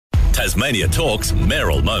Tasmania Talk's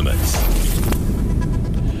Merrill Moments.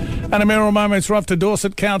 And a Merrill Moments, we're off to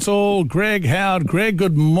Dorset Council. Greg Howard. Greg,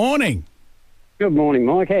 good morning. Good morning,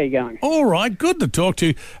 Mike. How are you going? All right, good to talk to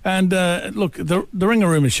you. And look, the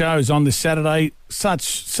Ringarooma show is on this Saturday.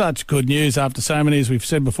 Such good news after so many, as we've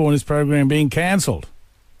said before in this program, being cancelled.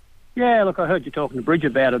 Yeah, look, I heard you talking to Bridge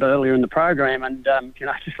about it earlier in the program, and I'd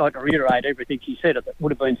just like to reiterate everything she said. It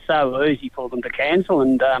would have been so easy for them to cancel,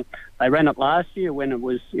 and they ran it last year when it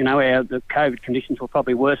was, the COVID conditions were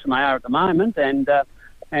probably worse than they are at the moment, and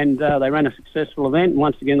they ran a successful event.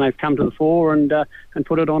 Once again, they've come to the fore and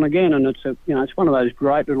put it on again, and it's one of those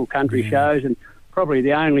great little country shows, and probably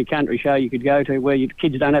the only country show you could go to where your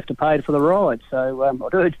kids don't have to pay for the ride. So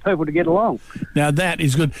I'd urge people to get along. Now that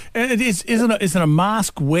is good. Isn't it a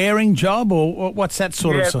mask-wearing job, or what's that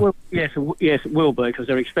sort of? Well, yes, it will be, because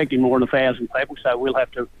they're expecting more than 1,000 people, so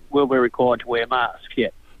we'll be required to wear masks. Yeah.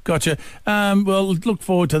 Gotcha. Well, look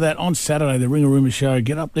forward to that on Saturday, the Ringarooma show.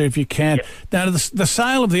 Get up there if you can. Yep. Now, the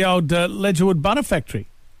sale of the old Ledgerwood Butter Factory.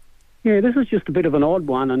 Yeah, this is just a bit of an odd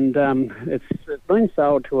one, and it's been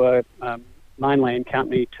sold to a mainland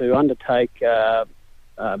company to undertake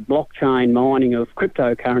blockchain mining of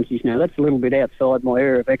cryptocurrencies. Now, that's a little bit outside my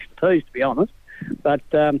area of expertise, to be honest, but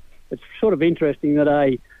it's sort of interesting that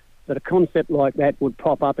a concept like that would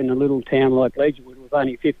pop up in a little town like Ledgerwood with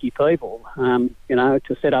only 50 people,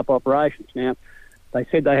 to set up operations. Now, they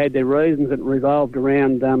said they had their reasons. It revolved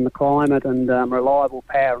around the climate and reliable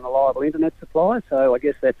power and reliable internet supply, so I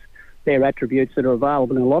guess that's their attributes that are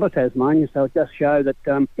available in a lot of Tasmania. So it does show that,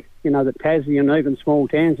 that Tassie and even small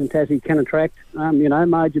towns in Tassie can attract,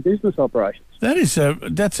 major business operations. That is,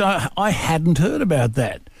 I hadn't heard about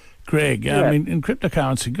that, Greg. Yeah. I mean, in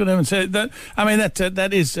cryptocurrency, good heavens.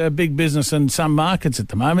 That is big business in some markets at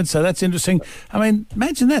the moment, so that's interesting. I mean,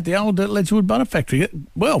 imagine that, the old Ledgerwood Butter Factory.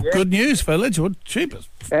 Well, yeah. Good news for Ledgerwood, cheapest.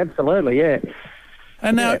 Absolutely, yeah.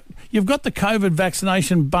 And now, you've got the COVID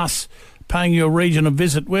vaccination bus paying your region a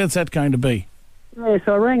visit. Where's that going to be? Yeah,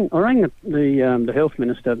 so I rang the Health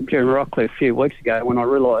Minister, Jeremy Rockley, a few weeks ago when I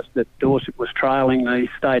realised that Dorset was trailing the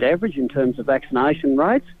state average in terms of vaccination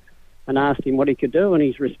rates, and asked him what he could do, and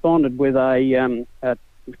he's responded with a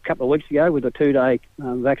couple of weeks ago with a 2-day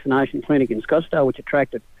vaccination clinic in Scottsdale, which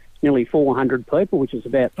attracted nearly 400 people, which is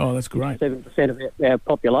about 7% of our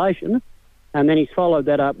population. And then he's followed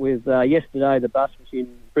that up with yesterday the bus was in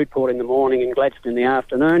Bridport in the morning and Gladstone in the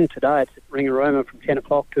afternoon. Today it's at Ringarooma from 10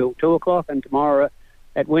 o'clock till 2 o'clock, and tomorrow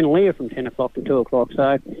at Winalear from 10 o'clock to 2 o'clock.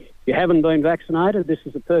 So if you haven't been vaccinated, this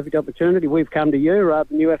is a perfect opportunity. We've come to you rather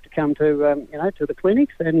than you have to come to to the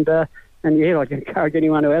clinics. And I'd encourage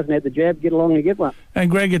anyone who hasn't had the jab, get along and get one.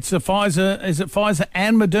 And Greg, it's Pfizer. Is it Pfizer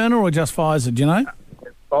and Moderna, or just Pfizer? Do you know?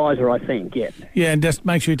 Pfizer, I think, yeah. Yeah, and just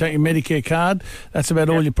make sure you take your Medicare card. That's about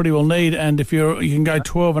all you pretty well need. And if you can go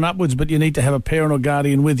 12 and upwards, but you need to have a parent or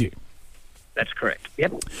guardian with you. That's correct.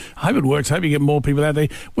 Yep. I hope it works. I hope you get more people out there.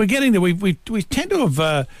 We're getting there. We tend to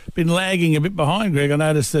have been lagging a bit behind, Greg. I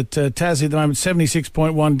noticed that Tassie at the moment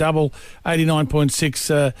 76.1 double,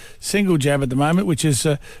 89.6 single jab at the moment, which is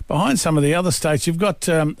behind some of the other states. You've got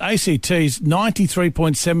ACT's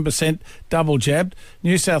 93.7% double jabbed.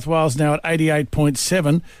 New South Wales now at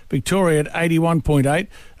 88.7. Victoria at 81.8.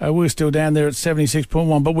 We're still down there at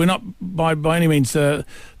 76.1, but we're not by any means the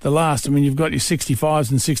last. I mean, you've got your 65s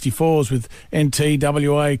and 64s with NT,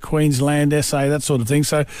 WA, Queensland, SA, that sort of thing.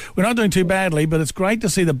 So we're not doing too badly, but it's great to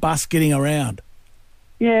see the bus getting around.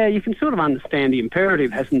 Yeah, you can sort of understand the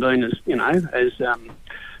imperative hasn't been as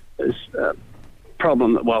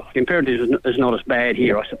problem. Well, the imperative is not as bad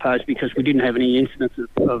here, I suppose, because we didn't have any incidents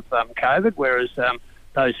of COVID, whereas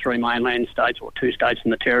those three mainland states, or 2 states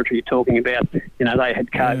in the territory you're talking about, they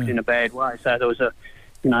had COVID in a bad way. So there was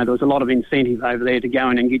a lot of incentive over there to go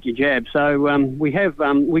in and get your jab. So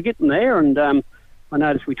we're getting there, and I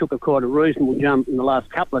noticed we took quite a reasonable jump in the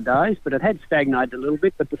last couple of days, but it had stagnated a little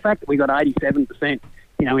bit. But the fact that we got 87%,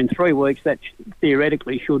 in 3 weeks, that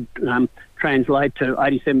theoretically should translate to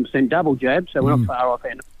 87% double jab. So we're not far off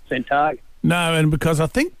our 100% target. No, and because I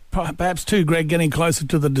think perhaps too, Greg, getting closer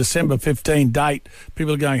to the December 15 date,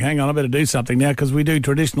 people are going, hang on, I better do something now, because we do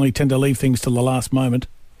traditionally tend to leave things till the last moment.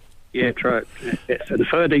 Yeah, true. Yeah, so the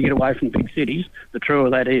further you get away from big cities, the truer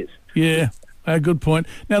that is. Yeah, a good point.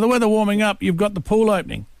 Now, the weather warming up, you've got the pool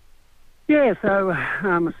opening. Yeah, so a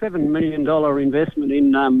 $7 million investment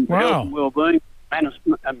in health and wellbeing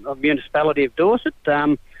of municipality of Dorset.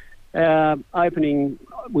 Opening,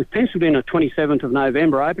 we've penciled in a 27th of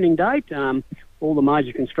November opening date. All the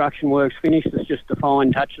major construction work's finished. There's just the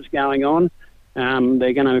fine touches going on.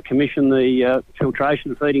 They're going to commission the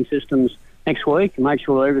filtration and feeding systems next week and make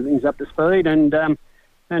sure everything's up to speed. And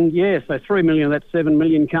And so 3 million of that 7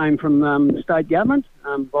 million came from state government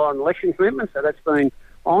via an election commitment. So that's been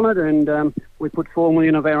honoured, and we put 4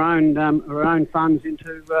 million of our own funds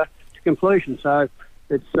into to completion. So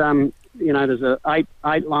it's there's a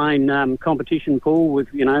eight lane competition pool with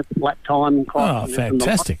lap time and clock. Oh,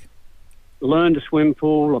 fantastic! Learn to swim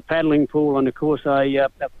pool, a paddling pool, and of course a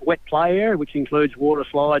wet play area, which includes water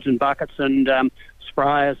slides and buckets and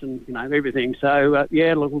sprayers and everything. So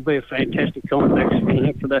it will be a fantastic complex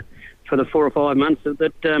for the 4 or 5 months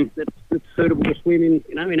that's suitable to swim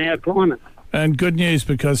in our climate. And good news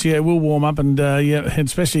because, we'll warm up and,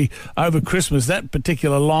 especially over Christmas, that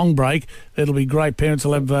particular long break, it'll be great. Parents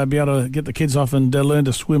will be able to get the kids off and learn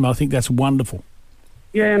to swim. I think that's wonderful.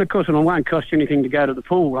 Yeah, and of course, it won't cost you anything to go to the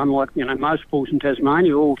pool. Unlike, most pools in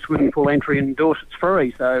Tasmania, all swimming pool entry in Dorset's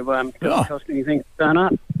free, so it doesn't cost anything to turn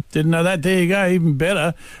up. Didn't know that. There you go, even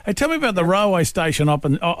better. Hey, tell me about the railway station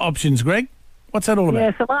options, Greg. What's that all about?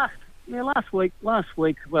 Yeah, so last week,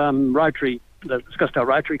 Rotary, the Scottsdale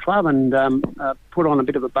Rotary Club, and put on a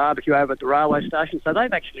bit of a barbecue over at the railway station. So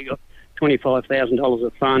they've actually got $25,000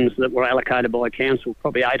 of funds that were allocated by council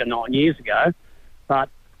probably 8 or 9 years ago, but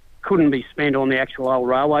couldn't be spent on the actual old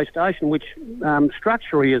railway station, which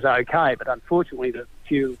structurally is okay, but unfortunately the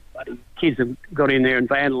few kids have got in there and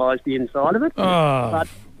vandalised the inside of it. Oh.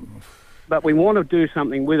 But we want to do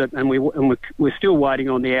something with it, and we're still waiting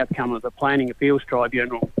on the outcome of the Planning Appeals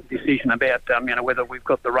Tribunal decision about whether we've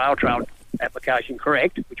got the rail trail application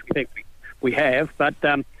correct, which we think we have. But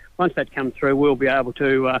once that comes through, we'll be able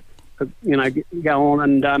to go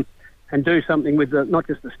on and do something with not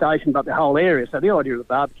just the station but the whole area. So the idea of the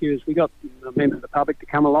barbecue is we got members of the public to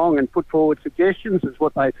come along and put forward suggestions as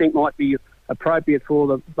what they think might be appropriate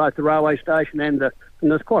for both the railway station and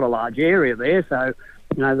there's quite a large area there. So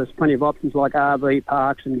there's plenty of options like RV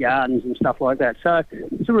parks and gardens and stuff like that. So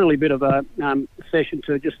it's a really bit of a session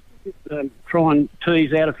to just try and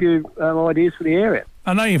tease out a few ideas for the area.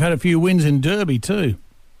 I know you've had a few wins in Derby too.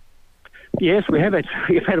 Yes, we have.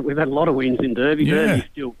 We've had a lot of wins in Derby. Yeah.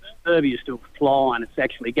 Derby is still flying. It's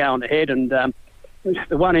actually going ahead. And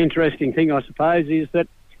the one interesting thing, I suppose, is that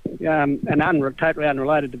totally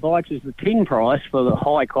unrelated to bikes, is the tin price for the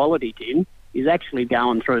high quality tin is actually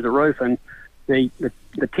going through the roof. And the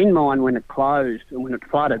tin mine, when it closed and when it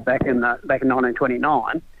flooded back in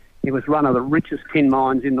 1929, it was one of the richest tin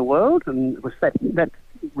mines in the world, and it was that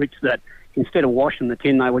rich that instead of washing the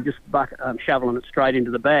tin, they were just shoveling it straight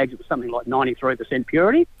into the bags. It was something like 93%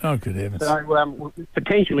 purity. Oh, good heavens. So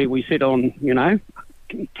potentially we sit on,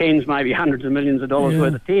 tens, maybe hundreds of millions of dollars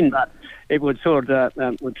worth of tin, but it would sort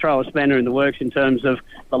of would throw a spanner in the works in terms of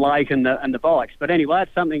the lake and the bikes. But anyway,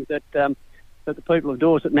 it's something that the people of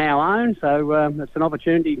Dorset now own, so it's an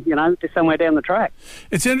opportunity, just somewhere down the track.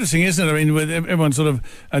 It's interesting, isn't it? I mean, with everyone sort of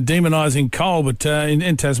demonising coal, but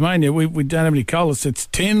in Tasmania, we don't have any coal. It's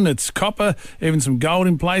tin, it's copper, even some gold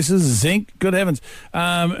in places, zinc. Good heavens!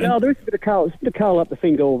 There is a bit of coal. There's a bit of coal up the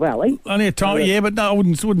Fingal Valley. Only a tiny, but no, I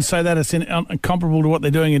wouldn't say that it's comparable to what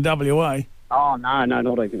they're doing in WA. Oh no,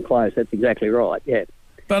 not even close. That's exactly right. Yeah.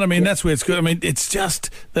 But, I mean, that's where it's good. I mean, it's just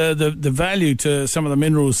the value to some of the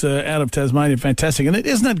minerals out of Tasmania, fantastic. And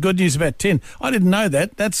isn't that good news about tin? I didn't know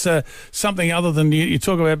that. That's something other than you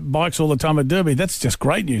talk about bikes all the time at Derby. That's just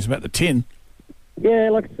great news about the tin. Yeah,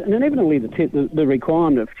 and inevitably the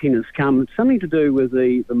requirement of tin has come. It's something to do with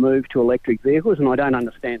the move to electric vehicles, and I don't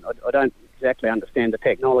understand. I don't exactly understand the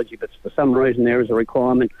technology, but for some reason there is a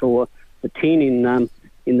requirement for the tin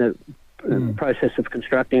in the process of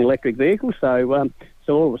constructing electric vehicles.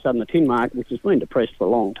 So all of a sudden the tin market, which has been depressed for a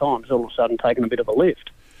long time, has all of a sudden taken a bit of a lift.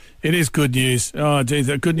 It is good news. Oh, geez,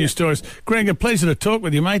 good news stories. Greg, a pleasure to talk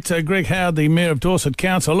with you, mate. Greg Howard, the Mayor of Dorset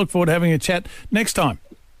Council. I look forward to having a chat next time.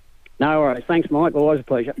 No worries. Thanks, Mike. Always a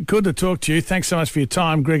pleasure. Good to talk to you. Thanks so much for your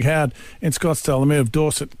time. Greg Howard in Scottsdale, the Mayor of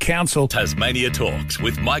Dorset Council. Tasmania Talks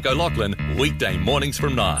with Mike O'Loughlin, weekday mornings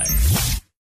from 9.